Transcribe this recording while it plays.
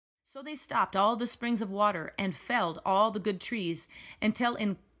So they stopped all the springs of water and felled all the good trees until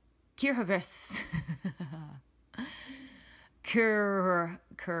in Kirhavers, Keharaseth.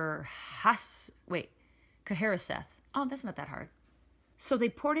 Oh, that's not that hard. So they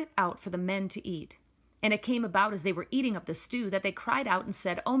poured it out for the men to eat. And it came about as they were eating of the stew that they cried out and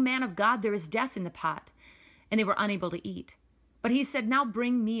said, O man of God, there is death in the pot. And they were unable to eat. But he said, now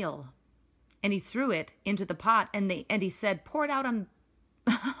bring meal. And he threw it into the pot, and he said, pour it out on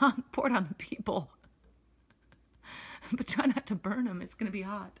pour it on the people. But try not to burn them. It's going to be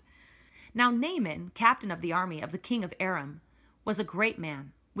hot. Now Naaman, captain of the army of the king of Aram, was a great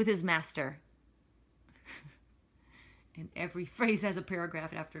man with his master. And every phrase has a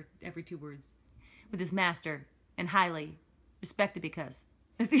paragraph after every 2 words. With his master, and highly respected because.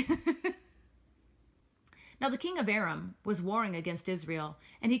 Now the king of Aram was warring against Israel,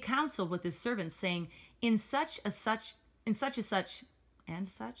 and he counseled with his servants, saying, in such and such. And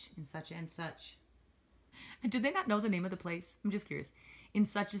did they not know the name of the place? I'm just curious. In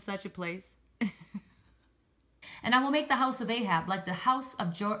such and such a place. And I will make the house of Ahab like the house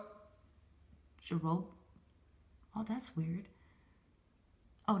of Jerob. Oh, that's weird.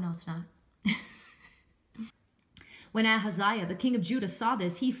 Oh, no, it's not. When Ahaziah, the king of Judah, saw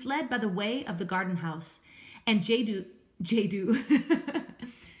this, he fled by the way of the garden house. And Jedu.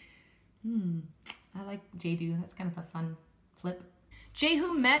 I like Jedu. That's kind of a fun flip.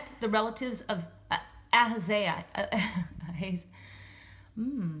 Jehu met the relatives of Ahaziah.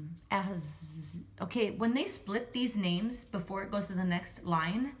 Okay, when they split these names before it goes to the next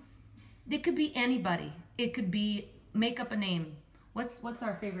line, it could be anybody. It could be, make up a name. What's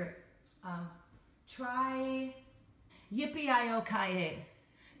our favorite? Try Yippee-I-O-Kaye.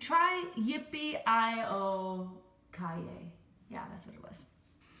 Try Yippee-I-O-Kaye. Yeah, that's what it was.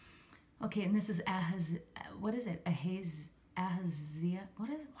 Okay, and this is what is it? Ahaziah. What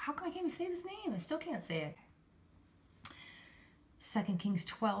is it? How come I can't even say this name? I still can't say it. 2 Kings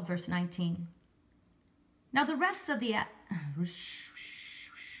 12, verse 19. Now the rest of the...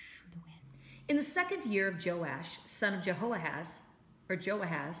 In the 2nd year of Joash, son of Jehoahaz,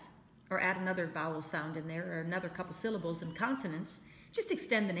 or add another vowel sound in there, or another couple syllables and consonants, just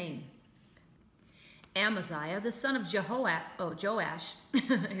extend the name. Amaziah, the son of Joash,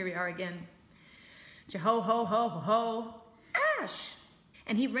 here we are again. Ash.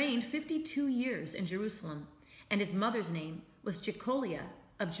 And he reigned 52 years in Jerusalem, and his mother's name was Jecoliah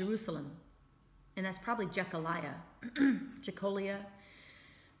of Jerusalem. And that's probably Jecoliah. Jecoliah.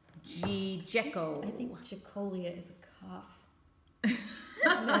 Jecko. I think Jecoliah is a cough.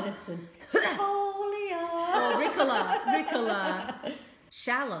 Medicine. Jecoliah. Oh, Ricola.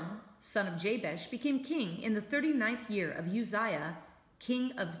 Shallum, son of Jabesh, became king in the 39th year of Uzziah,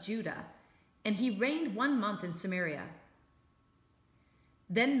 king of Judah, and he reigned 1 month in Samaria.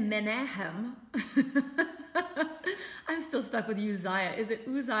 Then Menahem, I'm still stuck with Uzziah. Is it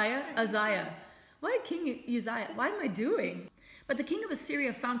Uzziah? Uzziah. Why King Uzziah? What am I doing? But the king of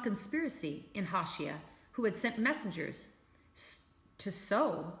Assyria found conspiracy in Hoshea, who had sent messengers to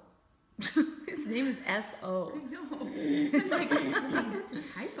sow. His name is S-O. I know. That's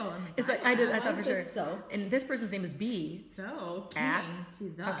a typo. It's like, I thought for sure. So. And this person's name is B. So, At. To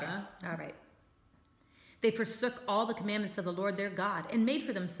the. Okay, all right. They forsook all the commandments of the Lord their God and made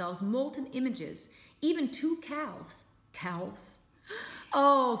for themselves molten images, even 2 calves. Calves?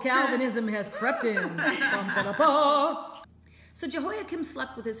 Oh, Calvinism has crept in. So Jehoiakim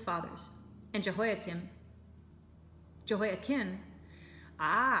slept with his fathers, and Jehoiakim,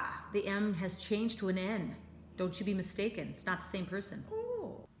 the M has changed to an N. Don't you be mistaken. It's not the same person.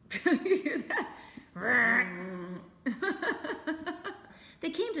 Oh. You hear that? They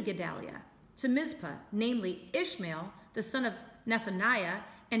came to Gedaliah, to Mizpah, namely Ishmael, the son of Nethaniah,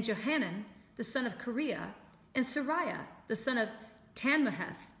 and Johanan, the son of Kareah, and Sariah, the son of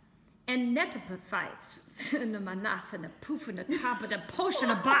Tanmaheth, and Netophathite, and the Manath, and the Poof, and the Kap, and the Posh,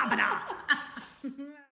 and the Babada.